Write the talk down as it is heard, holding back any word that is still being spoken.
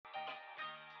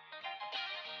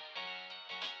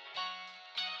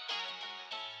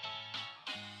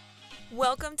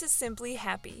Welcome to Simply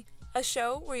Happy, a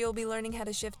show where you'll be learning how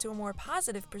to shift to a more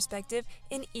positive perspective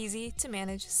in easy to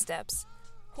manage steps.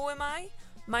 Who am I?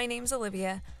 My name's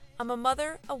Olivia. I'm a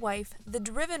mother, a wife, the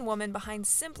driven woman behind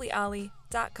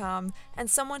SimplyOlly.com, and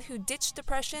someone who ditched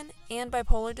depression and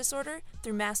bipolar disorder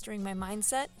through mastering my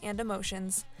mindset and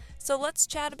emotions. So let's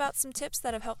chat about some tips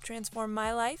that have helped transform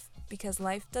my life, because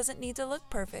life doesn't need to look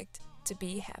perfect to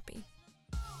be happy.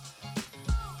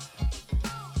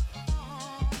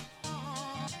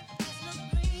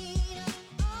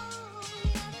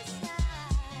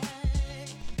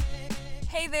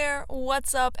 Hey there,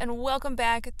 what's up, and welcome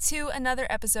back to another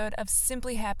episode of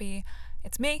Simply Happy.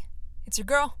 It's me, it's your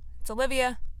girl, it's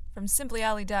Olivia from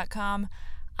SimplyOlly.com.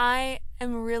 I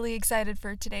am really excited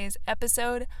for today's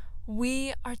episode.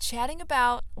 We are chatting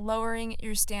about lowering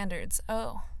your standards.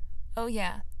 Oh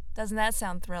yeah, doesn't that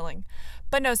sound thrilling?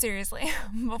 But no, seriously,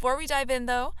 before we dive in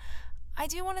though, I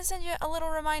do want to send you a little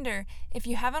reminder. If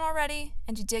you haven't already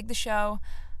and you dig the show,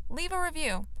 leave a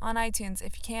review on iTunes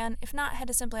if you can. If not, head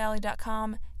to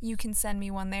SimplyOlly.com. You can send me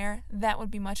one there. That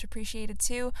would be much appreciated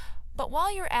too. But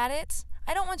while you're at it,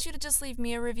 I don't want you to just leave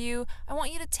me a review. I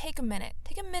want you to take a minute.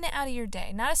 Take a minute out of your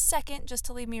day. Not a second just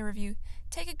to leave me a review.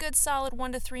 Take a good solid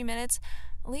 1 to 3 minutes.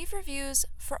 Leave reviews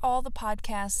for all the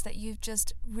podcasts that you've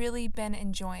just really been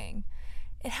enjoying.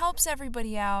 It helps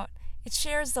everybody out. It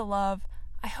shares the love.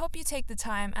 I hope you take the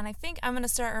time, and I think I'm going to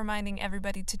start reminding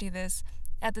everybody to do this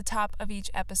at the top of each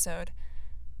episode.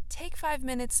 Take 5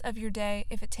 minutes of your day,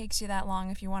 if it takes you that long,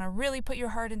 if you want to really put your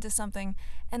heart into something,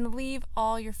 and leave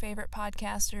all your favorite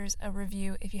podcasters a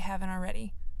review if you haven't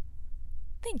already.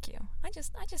 Thank you. I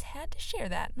just had to share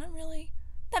that.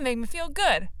 That made me feel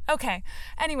good. Okay.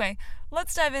 Anyway,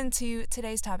 let's dive into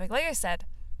today's topic. Like I said,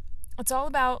 it's all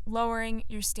about lowering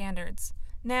your standards.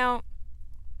 Now,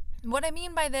 what I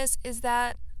mean by this is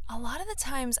that a lot of the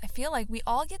times I feel like we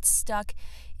all get stuck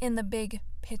in the big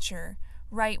picture,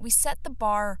 right? We set the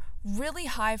bar really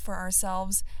high for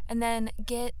ourselves and then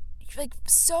get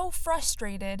so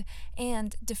frustrated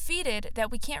and defeated that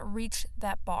we can't reach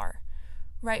that bar,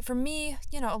 right? For me,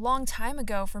 a long time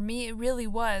ago, it really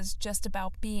was just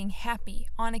about being happy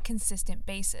on a consistent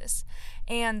basis.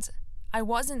 And I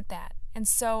wasn't that. And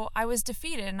so I was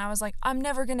defeated and I was like, I'm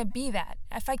never going to be that.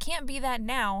 If I can't be that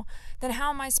now, then how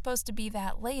am I supposed to be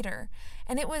that later?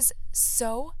 And it was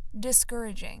so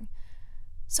discouraging.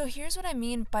 So here's what I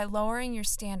mean by lowering your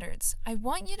standards. I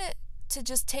want you to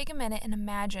just take a minute and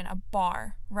imagine a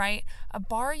bar, right? A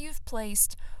bar you've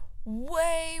placed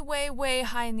way, way, way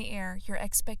high in the air. Your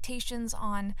expectations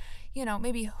on,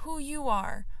 maybe who you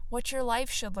are, what your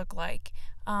life should look like,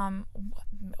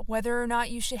 whether or not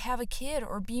you should have a kid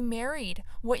or be married,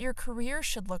 what your career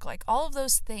should look like, all of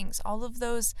those things, all of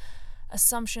those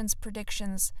assumptions,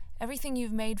 predictions, everything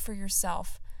you've made for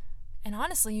yourself. And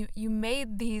honestly, you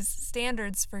made these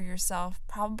standards for yourself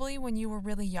probably when you were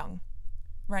really young,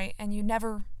 right? And you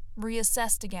never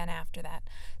reassessed again after that.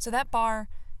 So that bar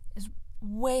is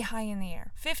way high in the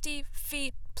air, 50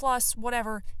 feet plus,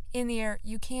 whatever, in the air.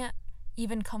 You can't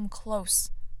even come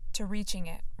close to reaching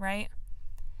it, right?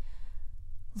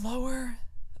 Lower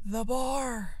the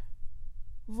bar.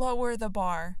 Lower the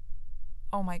bar.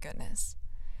 Oh my goodness.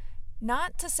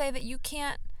 Not to say that you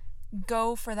can't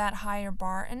go for that higher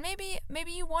bar, and maybe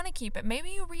you want to keep it.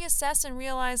 Maybe you reassess and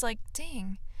realize,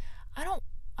 dang, I don't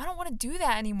want to do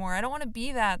that anymore. I don't want to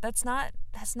be that. That's not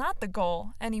the goal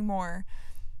anymore.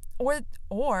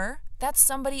 Or that's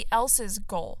somebody else's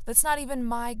goal. That's not even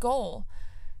my goal.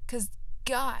 'Cause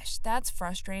gosh, that's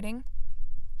frustrating.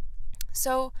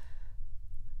 So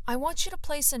I want you to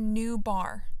place a new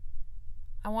bar.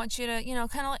 I want you to,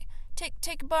 kind of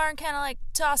take a bar and kind of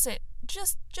toss it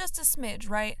just a smidge,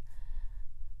 right?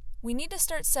 We need to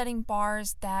start setting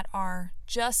bars that are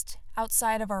just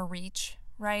outside of our reach,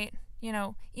 right?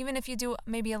 Even if you do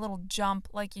maybe a little jump,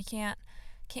 you can't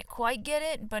quite get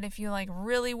it, but if you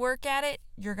really work at it,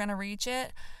 you're going to reach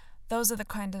it. Those are the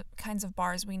kinds of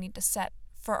bars we need to set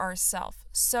for ourselves.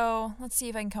 So let's see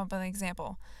if I can come up with an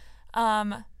example.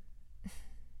 I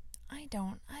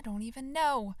don't even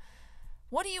know.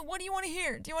 What do you want to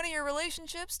hear? Do you want to hear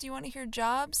relationships? Do you want to hear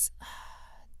jobs?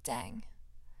 Dang.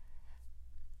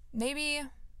 Maybe,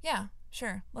 yeah,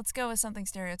 sure. Let's go with something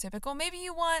stereotypical. Maybe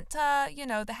you want,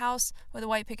 the house with a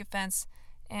white picket fence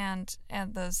and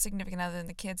the significant other and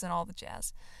the kids and all the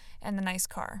jazz and the nice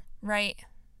car, right?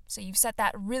 So you've set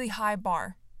that really high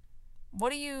bar.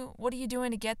 What are you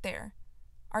doing to get there?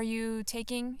 Are you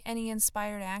taking any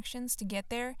inspired actions to get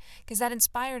there? Because that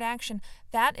inspired action,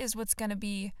 that is what's going to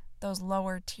be those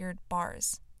lower tiered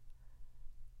bars.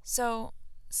 So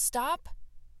stop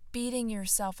beating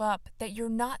yourself up that you're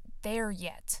not there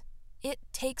yet. It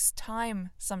takes time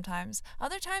sometimes.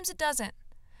 Other times it doesn't.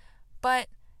 But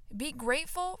be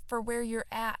grateful for where you're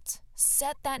at.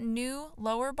 Set that new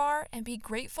lower bar and be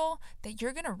grateful that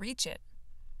you're going to reach it.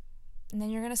 And then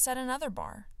you're going to set another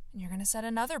bar. And you're going to set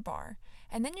another bar.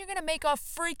 And then you're going to make a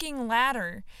freaking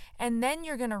ladder. And then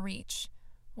you're going to reach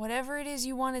whatever it is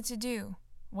you wanted to do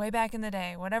way back in the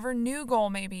day, whatever new goal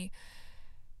maybe.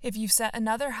 If you've set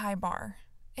another high bar,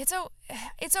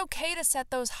 it's okay to set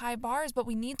those high bars, but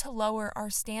we need to lower our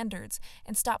standards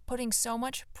and stop putting so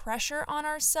much pressure on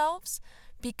ourselves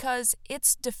because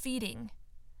it's defeating.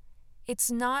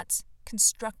 It's not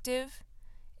constructive.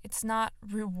 It's not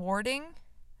rewarding.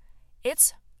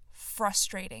 It's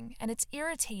frustrating and it's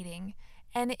irritating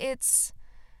and it's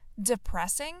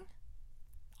depressing.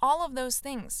 All of those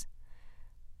things.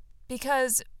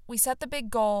 Because we set the big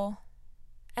goal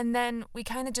and then we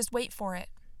kind of just wait for it.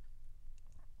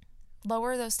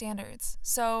 Lower those standards.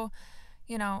 So,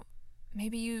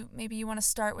 maybe you want to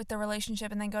start with the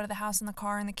relationship and then go to the house and the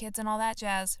car and the kids and all that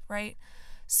jazz, right?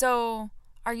 So,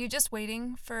 are you just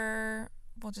waiting for,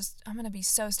 I'm going to be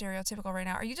so stereotypical right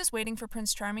now. Are you just waiting for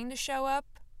Prince Charming to show up?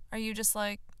 Are you just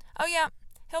like, oh yeah,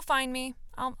 he'll find me.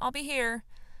 I'll be here.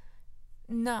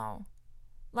 No.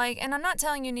 And I'm not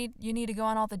telling you need to go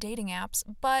on all the dating apps,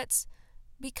 but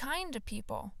be kind to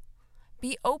people.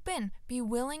 Be open. Be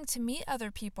willing to meet other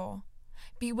people.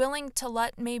 Be willing to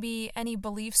let maybe any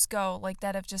beliefs go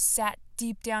that have just sat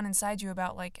deep down inside you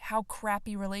about how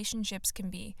crappy relationships can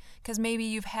be. Because maybe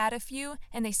you've had a few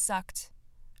and they sucked,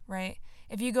 right?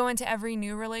 If you go into every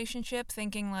new relationship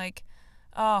thinking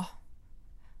oh,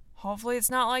 hopefully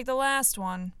it's not like the last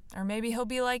one, or maybe he'll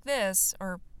be like this,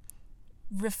 or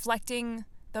reflecting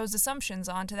those assumptions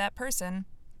onto that person,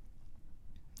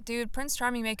 dude, Prince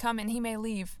Charming may come and he may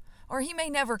leave, or he may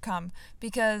never come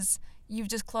because you've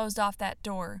just closed off that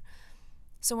door.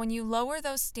 So when you lower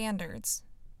those standards,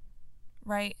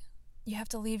 right, you have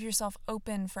to leave yourself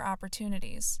open for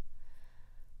opportunities.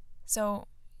 So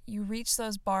you reach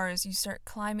those bars, you start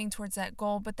climbing towards that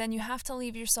goal, but then you have to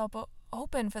leave yourself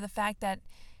open for the fact that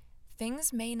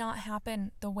things may not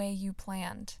happen the way you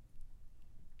planned.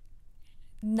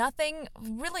 Nothing,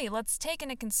 really, let's take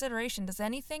into consideration, does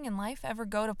anything in life ever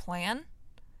go to plan?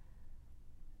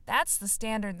 That's the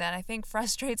standard that I think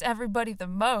frustrates everybody the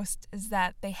most, is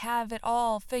that they have it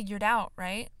all figured out,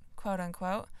 right? Quote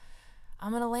unquote.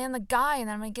 I'm going to land the guy, and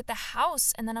then I'm going to get the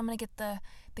house, and then I'm going to get the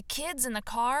kids in the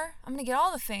car. I'm going to get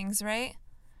all the things, right?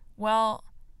 Well,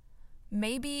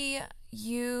 maybe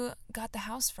you got the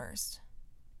house first.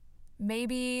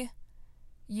 Maybe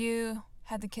you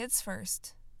had the kids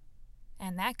first,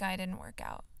 and that guy didn't work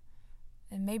out.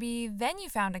 And maybe then you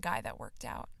found a guy that worked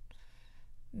out.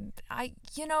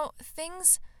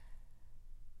 Things,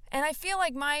 and I feel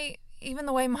like even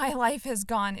the way my life has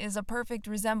gone is a perfect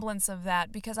resemblance of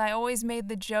that, because I always made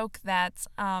the joke that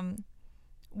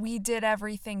we did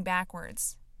everything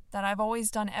backwards, that I've always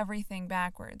done everything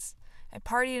backwards. I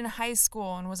partied in high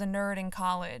school and was a nerd in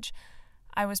college.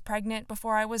 I was pregnant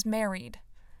before I was married.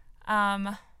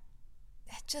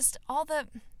 Just all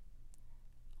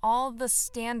the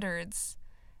standards.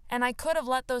 And I could have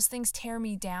let those things tear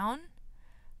me down,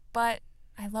 but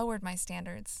I lowered my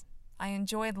standards. I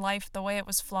enjoyed life the way it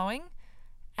was flowing,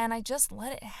 and I just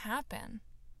let it happen.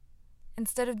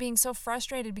 Instead of being so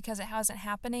frustrated because it wasn't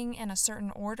happening in a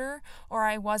certain order, or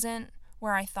I wasn't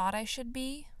where I thought I should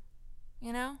be.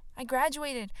 I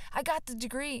graduated, I got the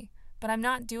degree, but I'm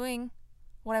not doing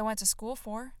what I went to school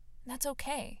for. That's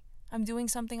okay. I'm doing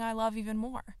something I love even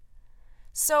more.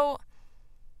 So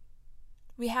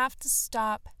we have to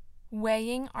stop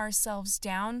weighing ourselves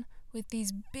down with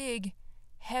these big,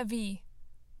 heavy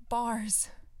bars,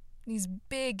 these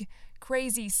big,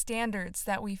 crazy standards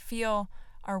that we feel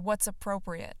are what's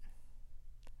appropriate.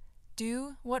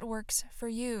 Do what works for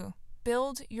you.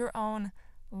 Build your own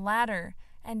ladder,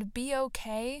 and be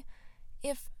okay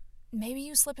if maybe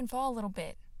you slip and fall a little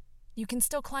bit. You can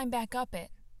still climb back up it.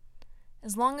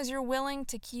 As long as you're willing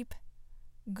to keep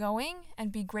going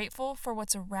and be grateful for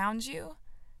what's around you,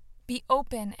 be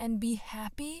open and be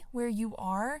happy where you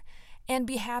are, and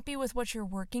be happy with what you're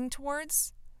working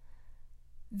towards,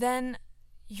 then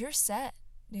you're set,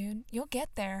 dude. You'll get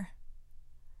there.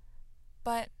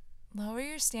 But lower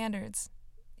your standards.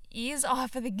 Ease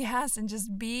off of the gas and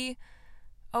just be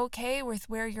okay with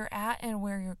where you're at and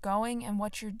where you're going and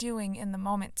what you're doing in the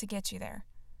moment to get you there.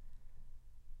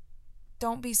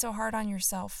 Don't be so hard on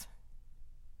yourself,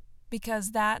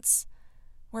 because that's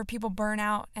where people burn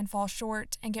out and fall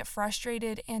short and get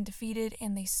frustrated and defeated,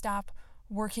 and they stop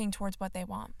working towards what they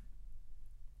want.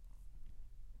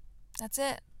 That's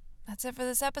it. That's it for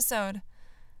this episode.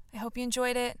 I hope you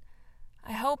enjoyed it.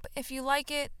 I hope if you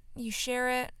like it, you share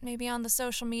it, maybe on the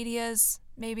social medias.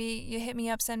 Maybe you hit me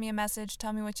up, send me a message,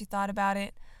 tell me what you thought about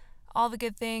it. All the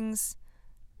good things.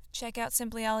 Check out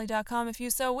simplyolly.com if you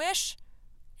so wish.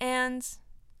 And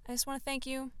I just want to thank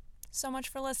you so much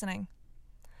for listening.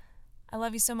 I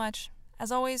love you so much.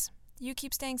 As always, you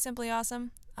keep staying simply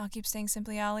awesome. I'll keep staying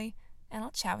simply Ollie. And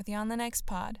I'll chat with you on the next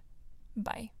pod.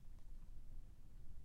 Bye.